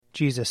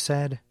Jesus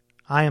said,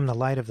 "I am the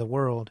light of the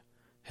world.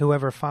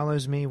 Whoever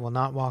follows me will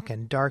not walk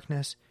in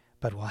darkness,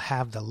 but will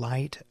have the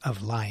light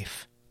of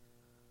life."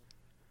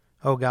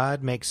 O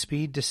God, make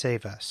speed to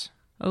save us.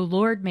 O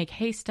Lord, make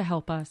haste to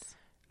help us.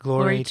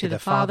 Glory to the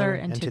Father,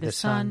 and to the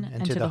Son,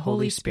 and to the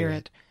Holy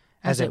Spirit,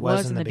 as it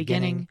was in the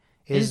beginning,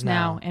 is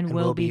now, and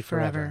will be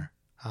forever.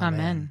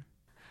 Amen.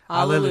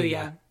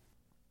 Alleluia.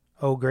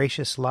 O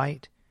gracious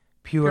light,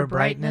 pure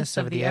brightness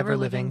of the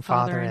ever-living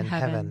Father in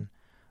heaven,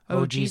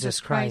 O Jesus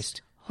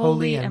Christ,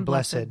 holy and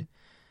blessed,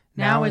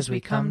 now as we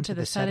come to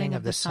the setting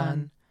of the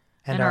sun,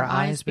 and our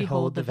eyes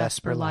behold the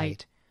vesper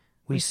light,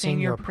 we sing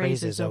your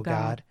praises, O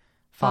God,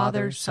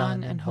 Father,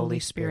 Son, and Holy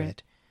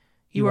Spirit.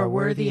 You are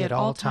worthy at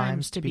all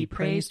times to be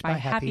praised by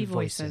happy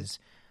voices,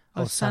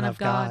 O Son of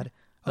God,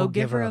 O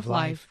Giver of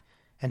life,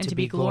 and to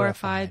be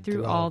glorified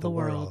through all the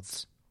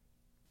worlds.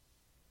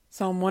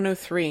 Psalm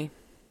 103.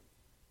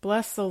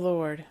 Bless the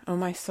Lord, O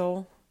my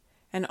soul,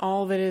 and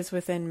all that is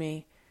within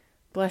me.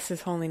 Bless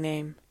his holy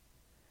name.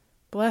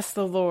 Bless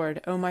the Lord,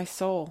 O my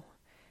soul,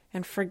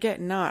 and forget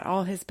not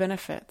all his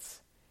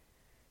benefits.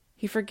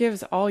 He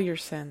forgives all your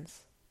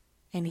sins,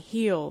 and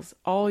heals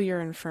all your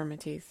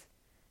infirmities.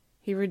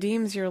 He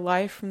redeems your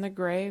life from the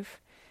grave,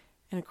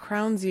 and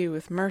crowns you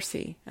with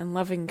mercy and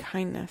loving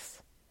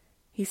kindness.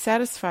 He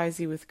satisfies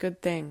you with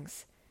good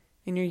things,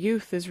 and your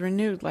youth is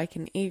renewed like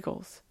an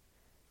eagle's.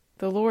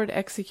 The Lord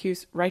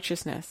executes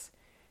righteousness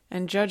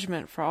and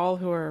judgment for all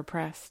who are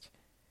oppressed.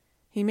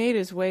 He made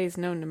his ways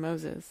known to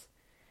Moses,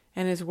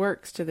 and his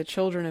works to the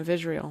children of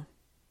Israel.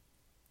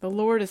 The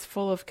Lord is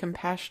full of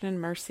compassion and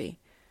mercy,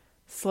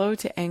 slow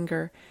to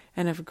anger,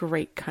 and of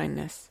great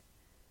kindness.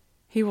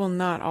 He will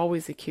not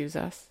always accuse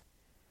us,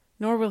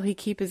 nor will he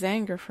keep his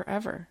anger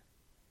forever.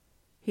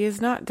 He has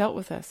not dealt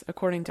with us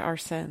according to our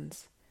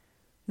sins,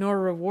 nor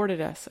rewarded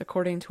us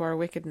according to our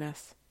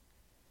wickedness.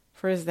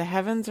 For as the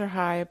heavens are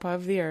high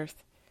above the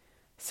earth,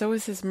 so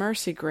is his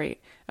mercy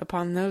great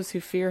upon those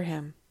who fear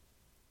him.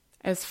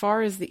 As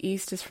far as the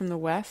east is from the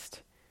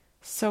west,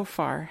 so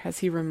far has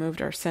he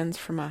removed our sins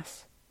from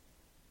us.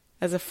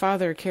 As a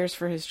father cares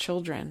for his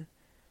children,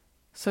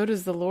 so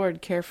does the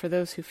Lord care for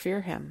those who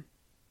fear him.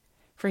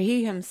 For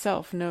he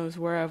himself knows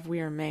whereof we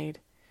are made.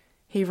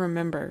 He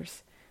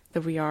remembers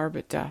that we are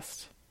but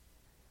dust.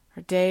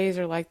 Our days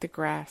are like the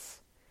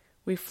grass.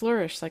 We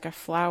flourish like a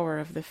flower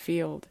of the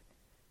field.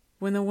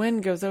 When the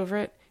wind goes over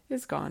it, it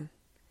is gone,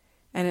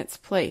 and its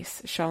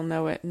place shall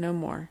know it no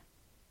more.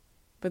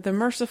 But the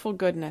merciful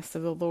goodness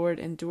of the Lord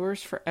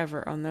endures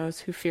forever on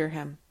those who fear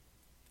him,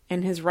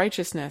 and his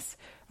righteousness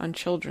on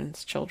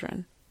children's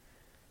children,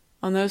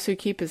 on those who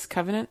keep his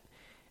covenant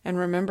and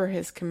remember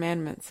his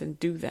commandments and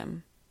do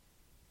them.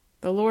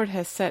 The Lord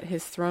has set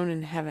his throne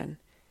in heaven,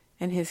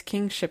 and his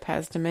kingship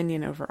has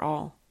dominion over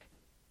all.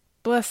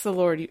 Bless the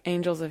Lord, you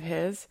angels of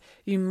his,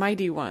 you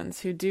mighty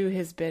ones who do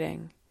his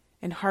bidding,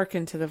 and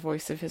hearken to the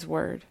voice of his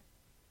word.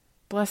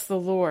 Bless the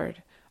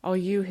Lord, all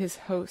you his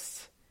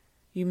hosts,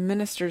 you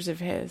ministers of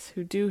his,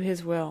 who do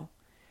his will.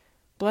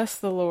 Bless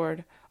the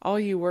Lord, all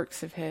you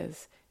works of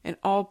his, in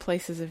all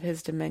places of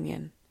his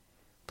dominion.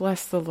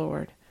 Bless the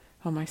Lord,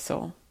 O my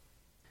soul.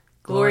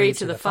 Glory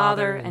to the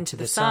Father, and to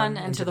the Son,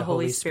 and to the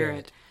Holy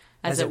Spirit,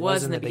 as it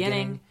was in the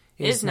beginning,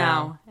 is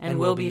now, and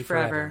will be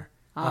forever.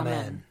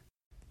 Amen.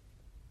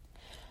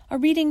 A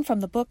reading from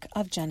the book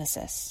of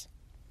Genesis.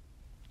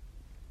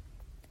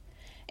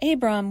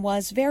 Abram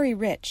was very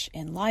rich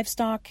in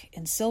livestock,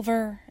 in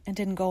silver, and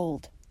in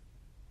gold.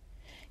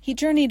 He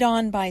journeyed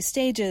on by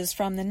stages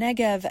from the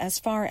Negev as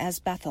far as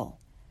Bethel,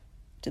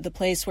 to the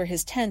place where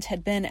his tent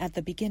had been at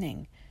the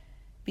beginning,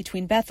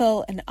 between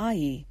Bethel and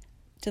Ai,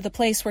 to the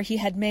place where he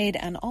had made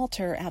an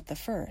altar at the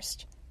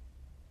first.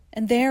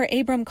 And there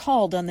Abram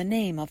called on the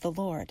name of the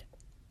Lord.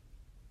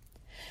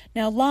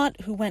 Now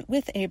Lot, who went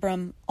with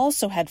Abram,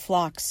 also had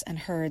flocks and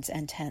herds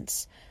and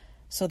tents,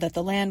 so that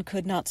the land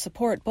could not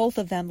support both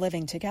of them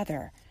living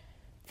together,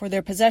 for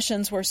their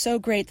possessions were so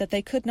great that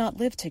they could not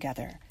live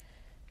together.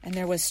 And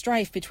there was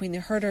strife between the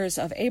herders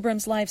of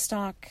Abram's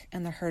livestock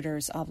and the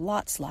herders of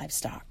Lot's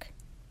livestock.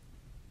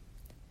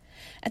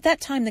 At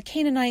that time the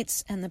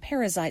Canaanites and the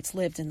Perizzites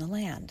lived in the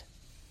land.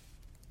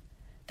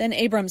 Then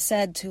Abram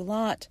said to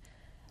Lot,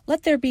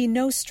 "Let there be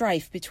no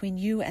strife between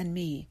you and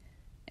me,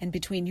 and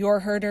between your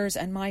herders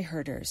and my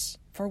herders,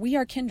 for we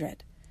are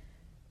kindred.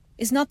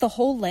 Is not the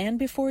whole land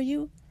before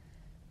you?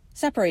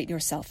 Separate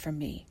yourself from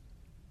me.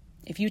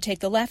 If you take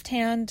the left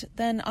hand,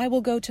 then I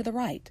will go to the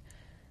right.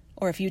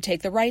 Or if you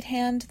take the right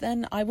hand,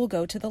 then I will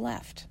go to the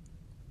left."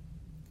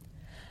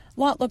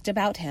 Lot looked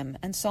about him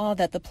and saw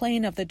that the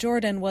plain of the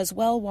Jordan was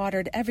well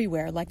watered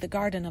everywhere like the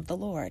garden of the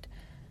Lord,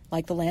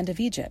 like the land of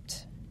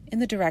Egypt, in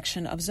the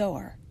direction of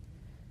Zoar.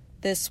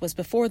 This was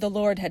before the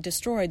Lord had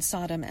destroyed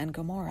Sodom and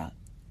Gomorrah.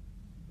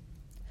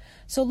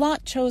 So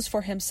Lot chose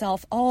for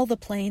himself all the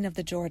plain of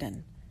the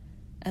Jordan,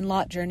 and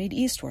Lot journeyed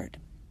eastward.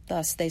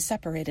 Thus they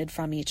separated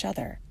from each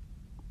other.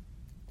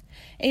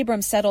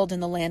 Abram settled in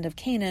the land of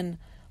Canaan,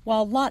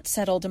 while Lot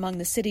settled among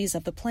the cities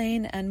of the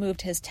plain and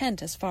moved his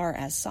tent as far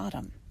as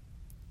Sodom.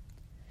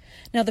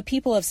 Now the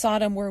people of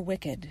Sodom were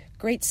wicked,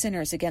 great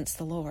sinners against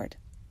the Lord.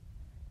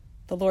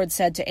 The Lord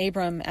said to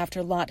Abram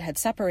after Lot had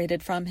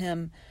separated from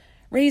him,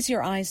 "Raise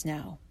your eyes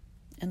now,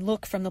 and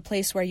look from the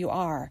place where you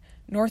are,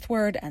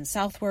 northward and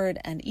southward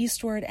and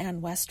eastward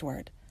and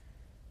westward.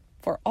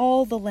 For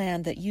all the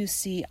land that you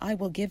see I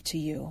will give to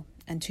you,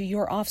 and to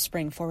your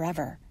offspring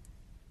forever.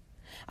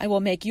 I will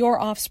make your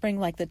offspring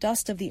like the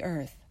dust of the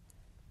earth,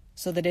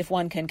 so that if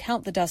one can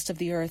count the dust of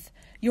the earth,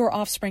 your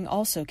offspring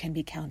also can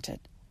be counted.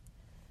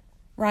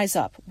 Rise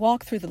up,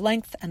 walk through the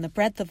length and the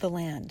breadth of the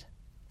land,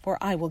 for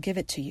I will give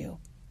it to you."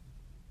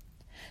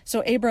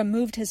 So Abram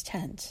moved his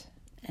tent,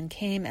 and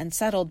came and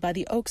settled by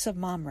the oaks of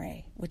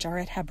Mamre, which are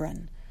at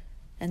Hebron,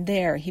 and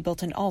there he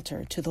built an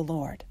altar to the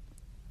Lord.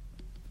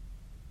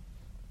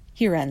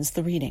 Here ends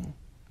the reading.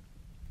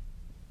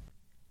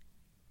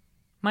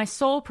 My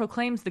soul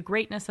proclaims the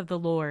greatness of the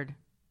Lord.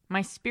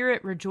 My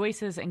spirit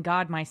rejoices in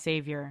God my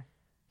Savior,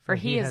 for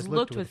he has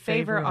looked with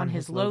favor on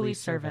his lowly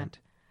servant.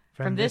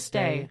 From this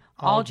day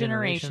all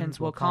generations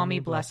will call me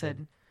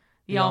blessed.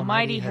 The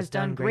Almighty has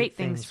done great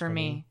things for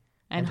me,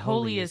 and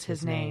holy is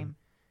his name.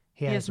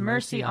 He has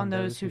mercy on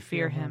those who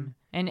fear him,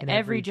 in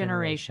every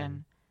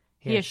generation.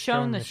 He has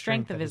shown the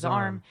strength of his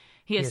arm.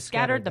 He has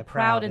scattered the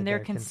proud in their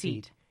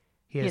conceit.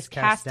 He has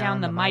cast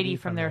down the mighty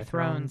from their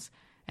thrones,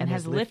 and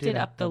has lifted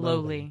up the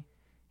lowly.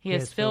 He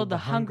has filled the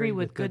hungry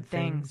with good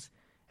things,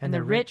 and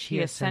the rich he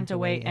has sent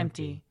away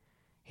empty.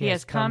 He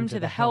has come to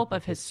the help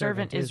of his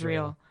servant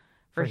Israel,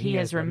 for he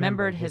has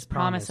remembered his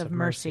promise of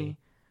mercy,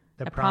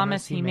 the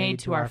promise he made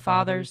to our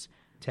fathers,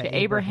 to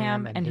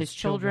Abraham and his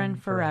children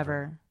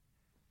forever.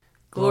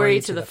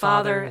 Glory to the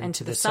Father, and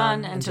to the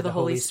Son, and to the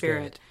Holy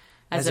Spirit,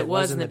 as it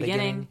was in the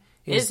beginning,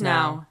 is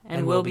now,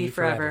 and will be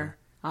forever.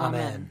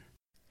 Amen.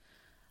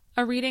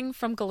 A reading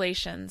from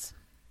Galatians.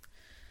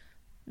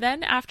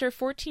 Then after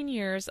 14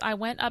 years I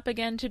went up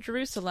again to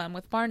Jerusalem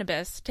with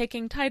Barnabas,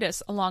 taking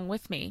Titus along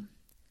with me.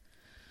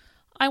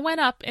 I went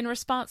up in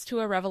response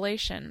to a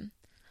revelation.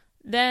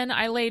 Then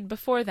I laid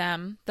before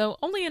them, though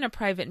only in a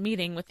private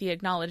meeting with the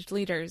acknowledged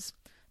leaders,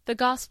 the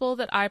gospel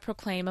that I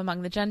proclaim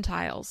among the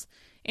Gentiles,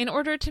 in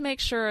order to make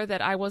sure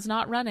that I was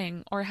not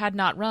running or had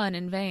not run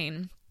in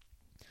vain.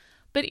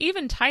 But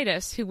even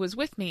Titus, who was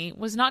with me,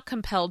 was not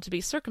compelled to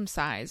be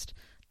circumcised,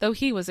 though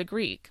he was a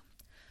Greek.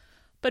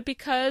 But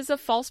because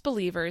of false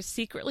believers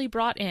secretly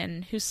brought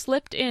in, who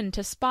slipped in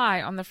to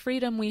spy on the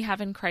freedom we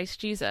have in Christ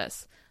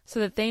Jesus, so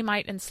that they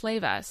might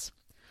enslave us,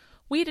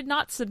 we did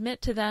not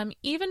submit to them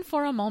even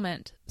for a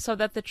moment, so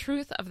that the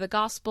truth of the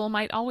gospel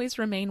might always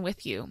remain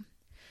with you.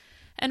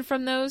 And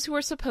from those who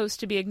are supposed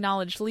to be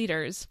acknowledged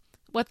leaders,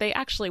 what they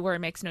actually were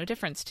makes no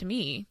difference to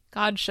me.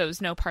 God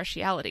shows no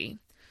partiality.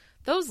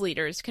 Those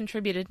leaders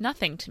contributed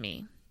nothing to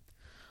me.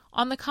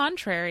 On the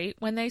contrary,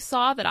 when they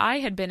saw that I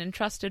had been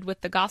entrusted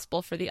with the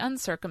gospel for the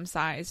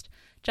uncircumcised,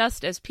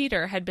 just as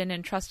Peter had been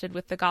entrusted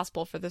with the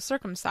gospel for the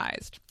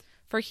circumcised,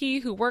 for he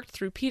who worked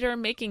through Peter,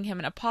 making him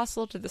an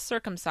apostle to the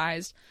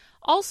circumcised,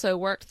 also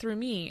worked through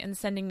me in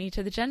sending me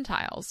to the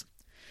Gentiles.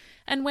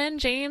 And when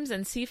James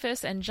and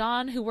Cephas and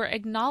John, who were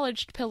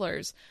acknowledged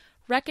pillars,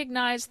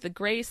 recognized the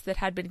grace that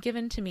had been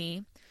given to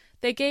me,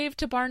 they gave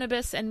to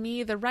Barnabas and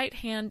me the right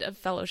hand of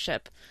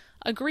fellowship,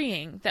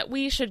 agreeing that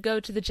we should go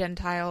to the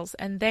Gentiles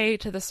and they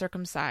to the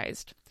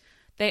circumcised.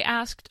 They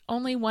asked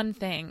only one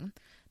thing,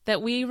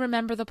 that we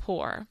remember the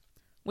poor,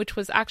 which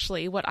was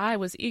actually what I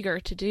was eager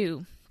to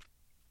do.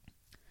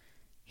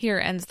 Here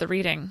ends the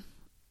reading.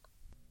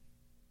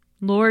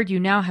 Lord, you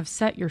now have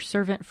set your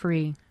servant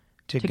free,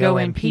 to go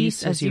in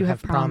peace as you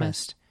have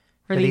promised.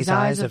 For these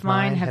eyes of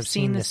mine have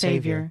seen the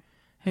Savior,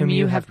 whom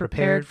you have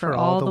prepared for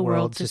all the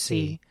world to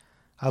see,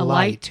 a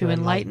light to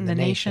enlighten the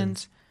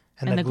nations,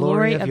 and the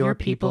glory of your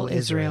people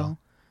Israel.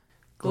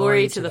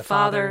 Glory to the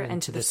Father,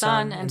 and to the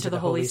Son, and to the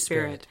Holy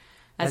Spirit,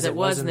 as it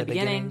was in the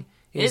beginning,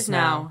 is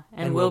now,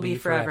 and will be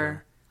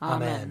forever.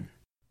 Amen.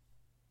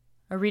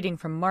 A reading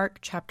from Mark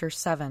chapter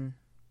 7.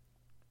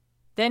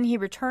 Then he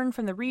returned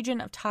from the region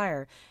of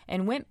Tyre,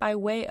 and went by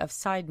way of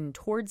Sidon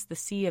towards the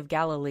Sea of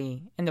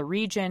Galilee, in the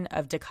region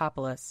of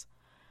Decapolis.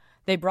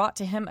 They brought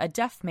to him a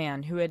deaf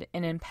man who had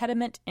an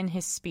impediment in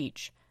his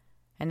speech,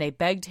 and they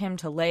begged him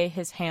to lay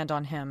his hand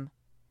on him.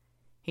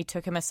 He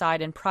took him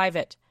aside in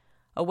private,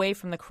 away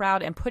from the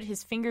crowd, and put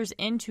his fingers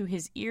into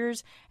his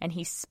ears, and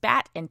he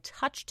spat and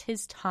touched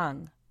his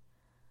tongue.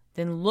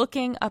 Then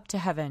looking up to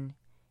heaven,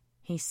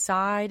 he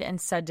sighed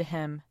and said to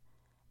him,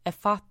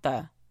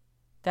 Ephphatha,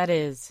 that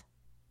is,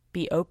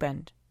 be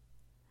opened.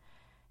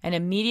 And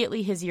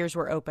immediately his ears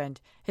were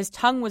opened, his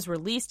tongue was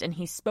released, and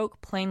he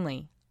spoke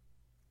plainly.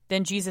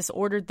 Then Jesus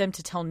ordered them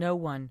to tell no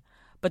one,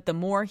 but the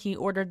more he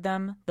ordered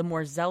them, the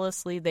more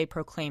zealously they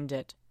proclaimed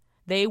it.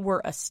 They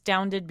were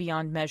astounded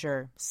beyond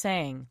measure,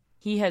 saying,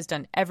 He has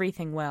done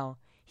everything well.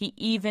 He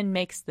even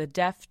makes the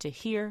deaf to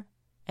hear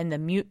and the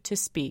mute to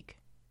speak.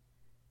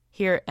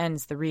 Here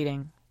ends the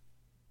reading.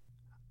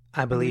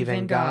 I believe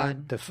in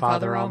God, the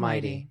Father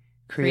Almighty,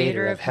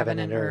 creator of heaven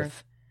and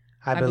earth.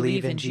 I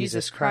believe in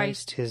Jesus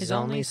Christ, his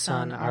only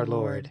Son, our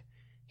Lord.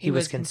 He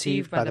was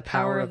conceived by the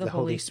power of the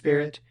Holy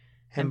Spirit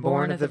and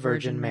born of the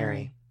Virgin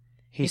Mary.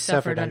 He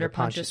suffered under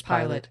Pontius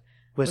Pilate,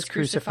 was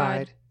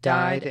crucified,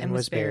 died, and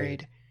was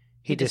buried.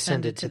 He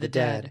descended to the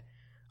dead.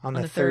 On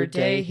the third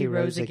day he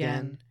rose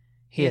again.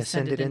 He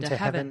ascended into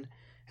heaven,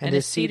 and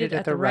is seated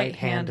at the right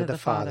hand of the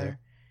Father.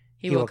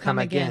 He will come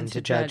again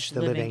to judge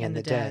the living and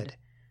the dead.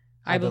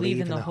 I believe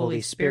in the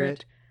Holy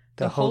Spirit,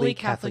 the Holy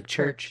Catholic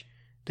Church,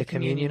 the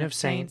communion of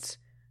saints,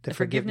 the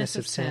forgiveness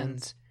of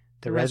sins,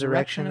 the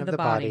resurrection of the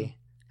body,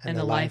 and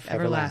the life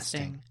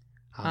everlasting.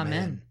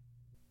 Amen.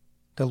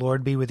 The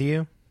Lord be with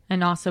you.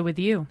 And also with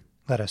you.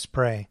 Let us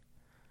pray.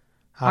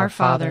 Our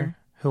Father,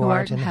 who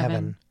art in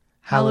heaven,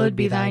 hallowed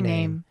be thy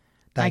name.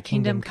 Thy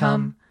kingdom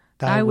come,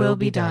 thy will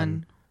be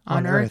done,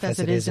 on earth as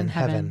it is in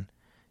heaven.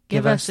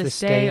 Give us this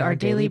day our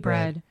daily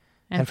bread,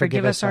 and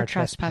forgive us our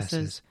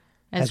trespasses,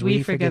 as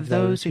we forgive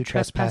those who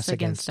trespass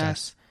against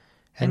us.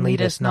 And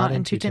lead us not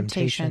into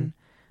temptation,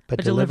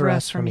 but deliver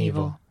us from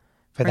evil.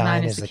 For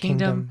thine is the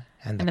kingdom,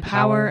 and the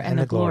power, and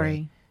the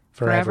glory,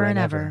 forever and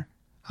ever.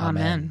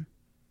 Amen.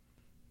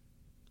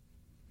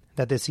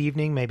 That this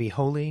evening may be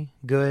holy,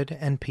 good,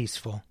 and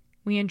peaceful.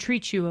 We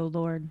entreat you, O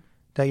Lord.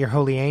 That your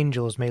holy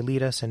angels may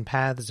lead us in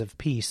paths of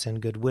peace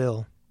and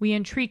goodwill. We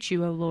entreat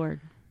you, O Lord.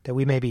 That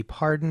we may be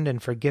pardoned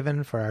and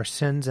forgiven for our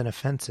sins and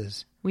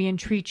offenses. We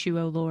entreat you,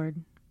 O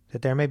Lord.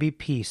 That there may be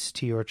peace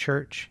to your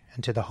church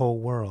and to the whole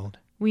world.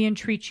 We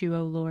entreat you,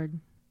 O Lord.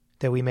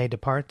 That we may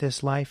depart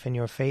this life in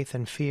your faith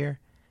and fear,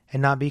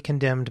 and not be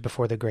condemned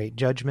before the great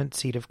judgment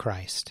seat of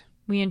Christ.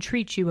 We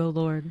entreat you, O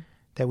Lord.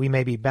 That we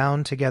may be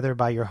bound together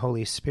by your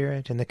Holy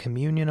Spirit in the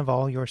communion of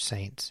all your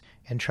saints,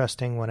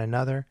 entrusting one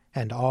another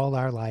and all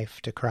our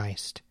life to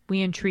Christ.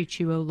 We entreat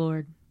you, O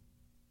Lord.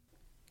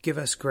 Give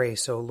us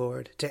grace, O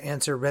Lord, to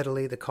answer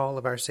readily the call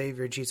of our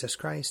Savior Jesus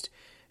Christ,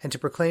 and to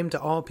proclaim to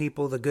all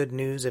people the good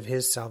news of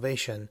his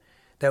salvation,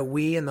 that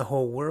we and the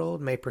whole world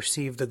may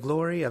perceive the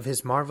glory of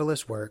his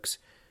marvelous works,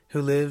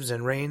 who lives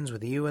and reigns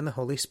with you and the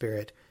Holy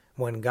Spirit,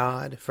 one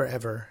God,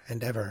 forever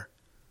and ever.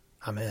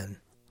 Amen.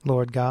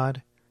 Lord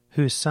God,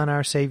 whose Son,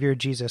 our Savior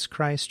Jesus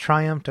Christ,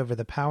 triumphed over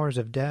the powers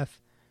of death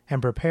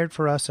and prepared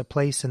for us a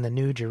place in the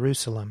New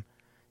Jerusalem,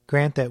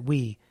 grant that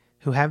we,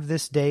 who have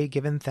this day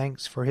given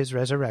thanks for his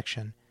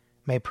resurrection,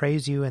 may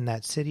praise you in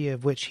that city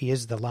of which he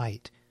is the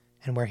light,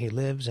 and where he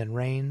lives and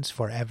reigns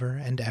forever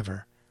and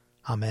ever.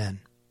 Amen.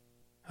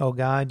 O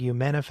God, you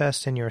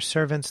manifest in your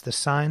servants the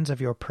signs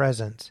of your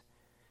presence.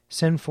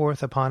 Send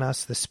forth upon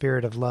us the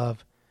Spirit of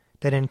love,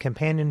 that in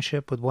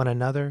companionship with one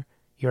another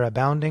your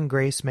abounding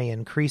grace may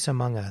increase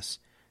among us,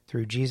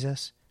 through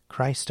Jesus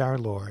Christ our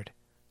Lord.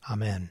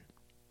 Amen.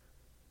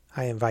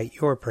 I invite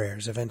your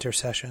prayers of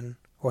intercession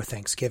or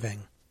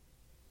thanksgiving.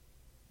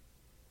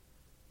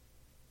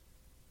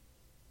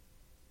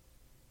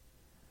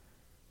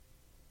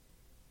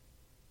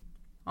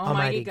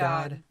 Almighty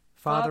God,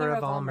 Father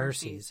of all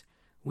mercies,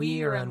 we,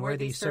 your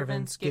unworthy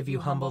servants, give you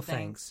humble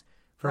thanks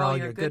for all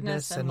your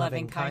goodness and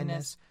loving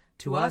kindness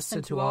to us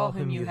and to all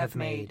whom you have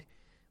made.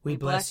 We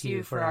bless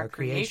you for our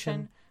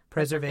creation,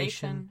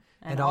 preservation,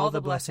 and all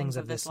the blessings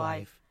of this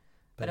life,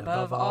 but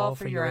above all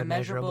for your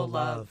immeasurable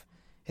love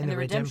in the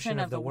redemption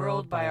of the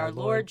world by our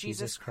Lord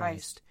Jesus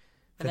Christ,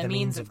 for the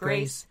means of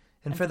grace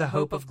and for the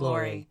hope of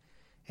glory.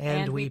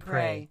 And we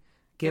pray,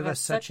 give us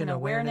such an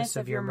awareness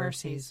of your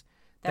mercies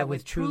that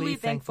with truly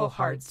thankful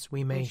hearts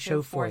we may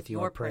show forth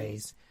your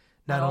praise,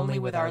 not only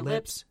with our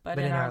lips but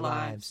in our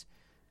lives,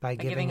 by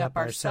giving up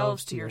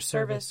ourselves to your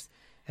service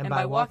and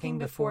by walking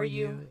before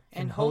you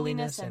in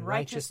holiness and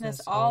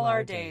righteousness all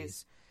our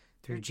days,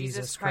 through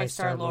Jesus Christ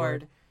our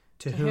Lord,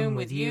 to whom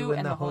with you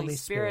and the Holy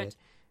Spirit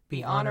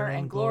be honor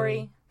and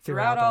glory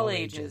throughout all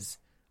ages.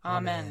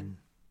 Amen.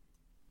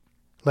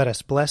 Let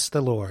us bless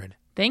the Lord.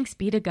 Thanks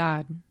be to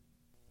God.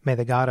 May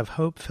the God of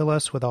hope fill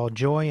us with all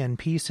joy and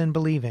peace in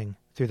believing,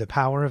 through the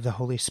power of the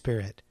Holy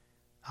Spirit.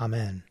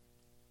 Amen.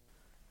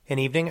 An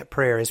Evening at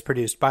Prayer is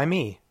produced by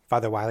me,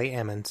 Father Wiley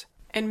Ammons.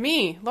 And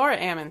me, Laura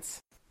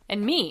Ammons.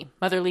 And me,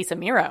 Mother Lisa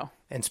Meirow.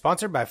 And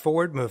sponsored by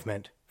Forward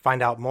Movement.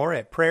 Find out more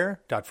at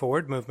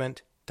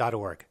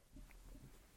prayer.forwardmovement.org.